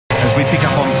pick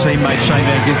up on teammate Shane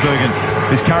Van Gisbergen,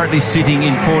 who's currently sitting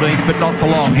in 14th, but not for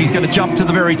long. He's going to jump to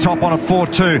the very top on a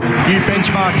 4.2. New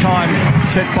benchmark time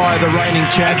set by the reigning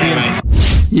champion.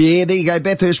 Yeah, there you go.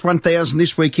 Bathurst 1000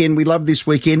 this weekend. We love this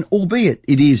weekend, albeit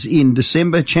it is in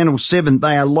December. Channel 7,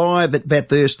 they are live at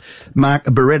Bathurst. Mark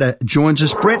Beretta joins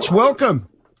us. Brett's welcome.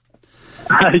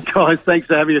 Hey, guys, thanks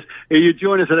for having us. You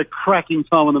join us at a cracking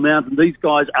time on the mountain. These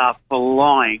guys are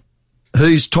flying.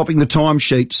 Who's topping the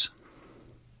timesheets?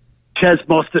 Chaz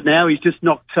Mostert now. He's just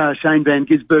knocked Shane Van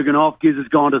Gisbergen off. Giz has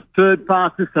gone to third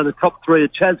fastest, so the top three are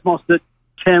Chaz Mostert,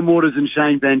 Cam Waters and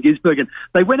Shane Van Gisbergen.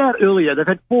 They went out earlier. They've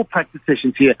had 4 practice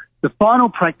sessions here. The final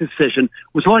practice session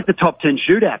was like the top 10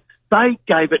 shootout. They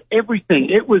gave it everything.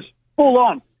 It was full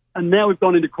on. And now we've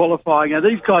gone into qualifying. Now,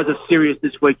 these guys are serious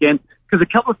this weekend because a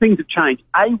couple of things have changed.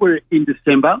 A, we're in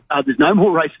December. There's no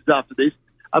more races after this.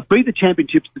 B, the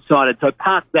championship's decided, so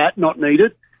park that, not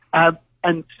needed.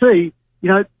 And C, you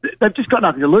know, they've just got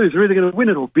nothing to lose. They're either going to win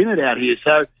it or bin it out here.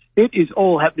 So it is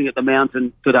all happening at the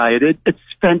mountain today. It's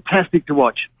fantastic to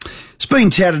watch. It's been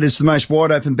touted as the most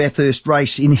wide-open Bathurst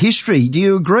race in history. Do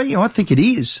you agree? I think it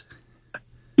is.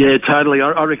 Yeah, totally.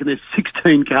 I reckon there's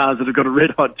 16 cars that have got a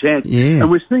red-hot chance. Yeah. And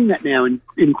we're seeing that now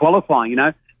in qualifying, you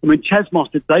know. I mean, Chaz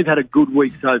Mostert, they've had a good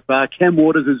week so far. Cam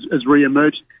Waters has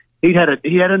re-emerged. He had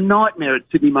a nightmare at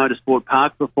Sydney Motorsport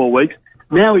Park for 4 weeks.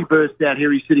 Now he burst out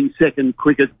here. He's sitting second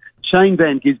quickest. Shane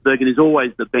Van Gisbergen is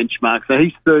always the benchmark, so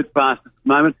he's third fastest at the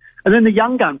moment. And then the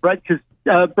young gun, Brodie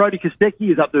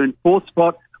Kostecki, is up there in 4th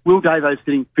spot. Will Davo's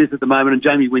sitting 5th at the moment, and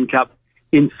Jamie Whincup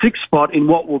in 6th spot in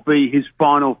what will be his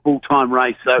final full-time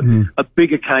race. So a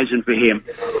big occasion for him.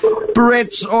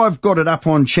 Barrett's, I've got it up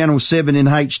on Channel 7 in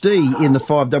HD in the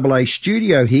 5AA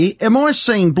studio here. Am I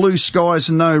seeing blue skies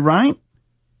and no rain?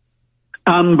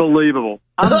 Unbelievable.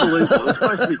 I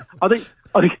think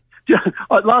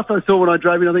last I saw when I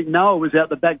drove in, I think Noah was out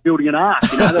the back building an ark.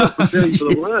 You know, they were preparing for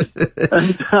the worst.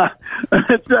 And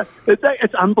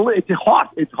it's unbelievable. It's hot.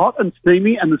 It's hot and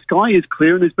steamy, and the sky is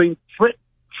clear. And there's been threats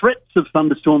of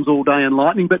thunderstorms all day and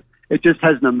lightning, but it just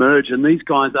hasn't emerged. And these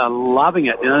guys are loving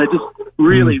it. You know, they're just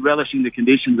really relishing the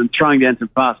conditions and throwing down some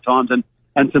fast times and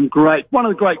some one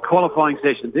of the great qualifying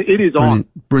sessions. It is on.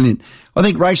 Brilliant. I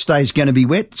think race day is going to be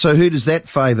wet, so who does that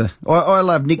favour? I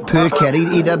love Nick Percat.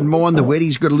 He doesn't mind the wet.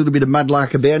 He's got a little bit of mud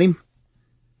luck about him.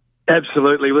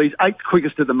 Absolutely. Well, he's 8th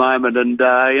quickest at the moment, and you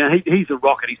know, he's a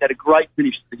rocket. He's had a great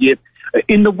finish to the year.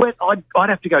 In the wet, I'd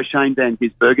have to go Shane Van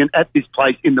Gisbergen at this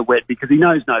place in the wet because he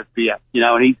knows no fear, you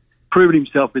know, and he's proven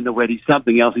himself in the wet. He's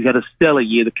something else. He's had a stellar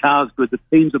year. The car's good. The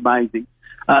team's amazing.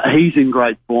 He's in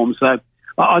great form. So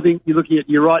I think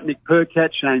you're right, Nick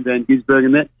Percat, Shane Van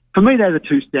Gisbergen. That for me, they're the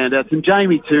two standouts. And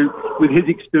Jamie, too, with his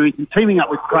experience and teaming up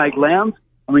with Craig Lowndes.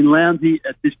 I mean, Lowndesy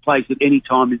at this place at any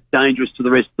time is dangerous to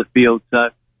the rest of the field. So,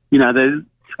 you know,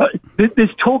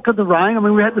 there's talk of the rain. I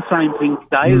mean, we had the same thing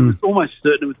today. It was almost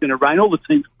certain it was going to rain. All the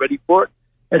teams were ready for it.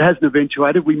 It hasn't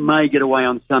eventuated. We may get away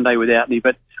on Sunday without any.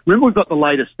 But remember, we've got the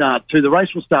later start, too. The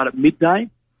race will start at midday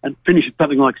and finish at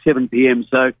something like 7 p.m.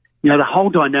 So, you know, the whole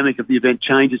dynamic of the event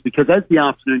changes because as the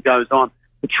afternoon goes on,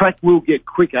 the track will get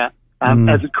quicker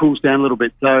as it cools down a little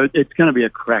bit. So it's going to be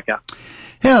a cracker.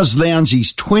 How's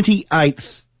Lowndesy's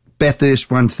 28th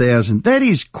Bathurst 1000? That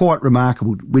is quite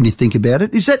remarkable when you think about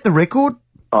it. Is that the record?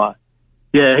 Oh,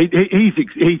 yeah,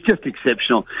 he's just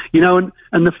exceptional. You know,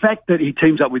 and the fact that he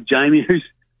teams up with Jamie, who's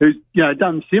you know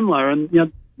done similar, and you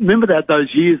know, remember those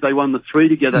years they won the 3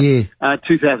 together,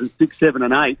 2006, 7,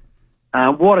 and 8.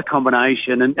 What a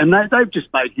combination, and they've just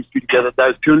made history together,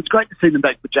 those two, and it's great to see them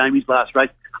back for Jamie's last race.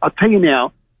 I'll tell you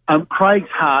now, Craig's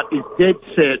heart is dead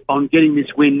set on getting this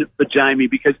win for Jamie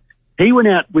because he went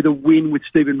out with a win with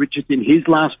Stephen Richards in his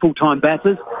last full-time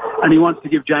Bathurst, and he wants to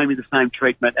give Jamie the same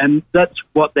treatment, and that's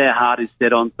what their heart is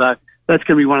set on. So that's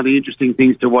going to be one of the interesting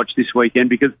things to watch this weekend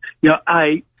because, you know,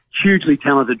 A, hugely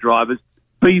talented drivers,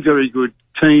 B, very good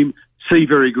team, C,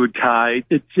 very good car.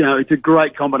 It's, you know, it's a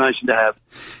great combination to have.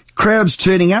 Crowds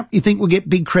turning up. You think we'll get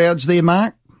big crowds there,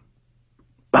 Mark?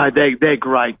 They're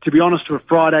great. To be honest, for a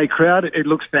Friday crowd, it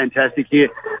looks fantastic here.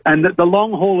 And the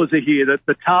long haulers are here.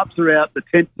 The tarps are out. The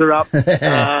tents are up.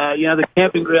 You know, the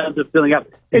camping grounds are filling up.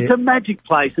 It's a magic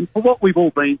place. And for what we've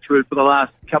all been through for the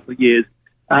last couple of years,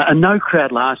 and no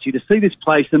crowd last year, to see this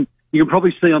place, and you can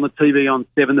probably see on the TV on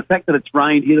 7, the fact that it's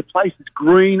rained here, the place is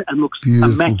green and looks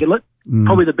immaculate,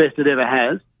 probably the best it ever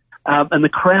has. And the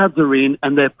crowds are in,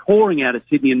 and they're pouring out of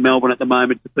Sydney and Melbourne at the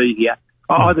moment to be here.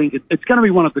 I think it's going to be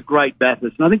one of the great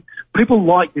Bathursts. And I think people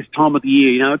like this time of the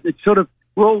year. You know, it's sort of,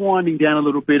 we're all winding down a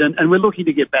little bit, and we're looking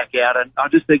to get back out. And I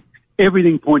just think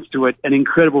everything points to it. An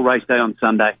incredible race day on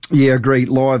Sunday. Yeah, agreed.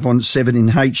 Live on 7 in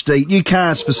HD. New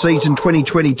cars for season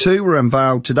 2022 were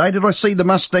unveiled today. Did I see the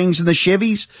Mustangs and the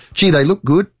Chevys? Gee, they look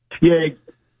good. Yeah.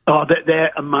 Oh,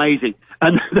 they're amazing.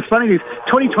 And the funny thing is,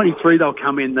 2023 they'll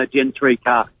come in, the Gen 3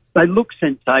 car. They look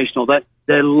sensational.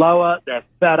 They're lower, they're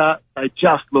fatter, they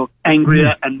just look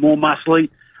angrier and more muscly.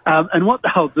 And what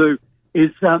they'll do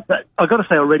is, I've got to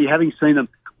say already, having seen them,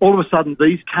 all of a sudden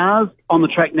these cars on the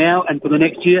track now and for the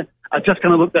next year are just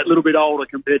going to look that little bit older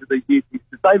compared to these years.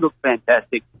 They look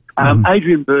fantastic.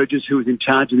 Adrian Burgess, who was in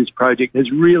charge of this project,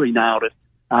 has really nailed it.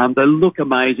 They look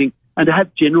amazing. And to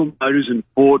have General Motors and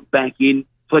Ford back in,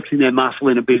 flexing their muscle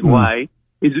in a big way,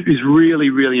 is really,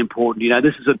 really important. You know,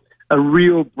 this is a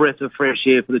real breath of fresh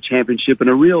air for the championship and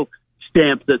a real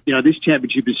stamp that, you know, this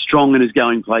championship is strong and is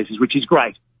going places, which is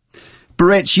great.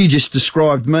 Barretts, you just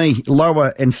described me,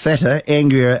 lower and fatter,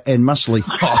 angrier and muscly.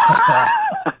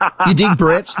 You dig,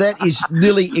 Barretts? That is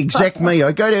nearly exact me.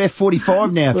 I go to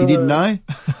F45 now, if you didn't know.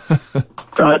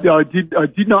 I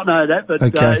did not know that, but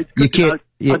okay. It's good to know.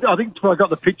 Yeah. I think that's where I got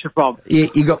the picture from. Yeah,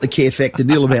 you got the care factor.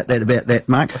 Nil about that,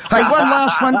 Mark. Hey, one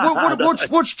last one.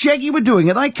 What's Jaguar doing?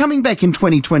 Are they coming back in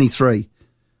 2023?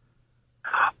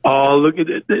 Oh, look,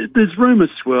 there's rumours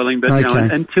swirling, but you know,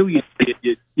 until you see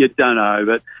it, you don't know.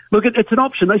 But look, it's an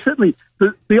option. They certainly,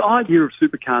 the idea of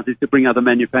supercars is to bring other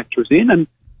manufacturers in, and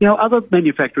you know, other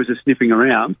manufacturers are sniffing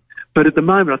around. But at the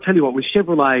moment, I'll tell you what, with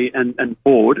Chevrolet and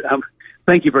Ford,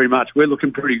 thank you very much. We're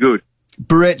looking pretty good.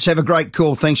 Barretts, have a great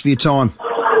call. Thanks for your time.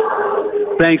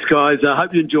 Thanks, guys. I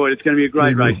hope you enjoyed it. It's going to be a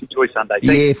great race. Enjoy Sunday.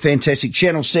 Thanks. Fantastic.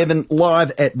 Channel 7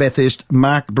 live at Bathurst.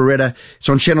 Mark Beretta. It's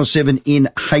on Channel 7 in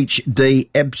HD.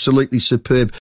 Absolutely superb.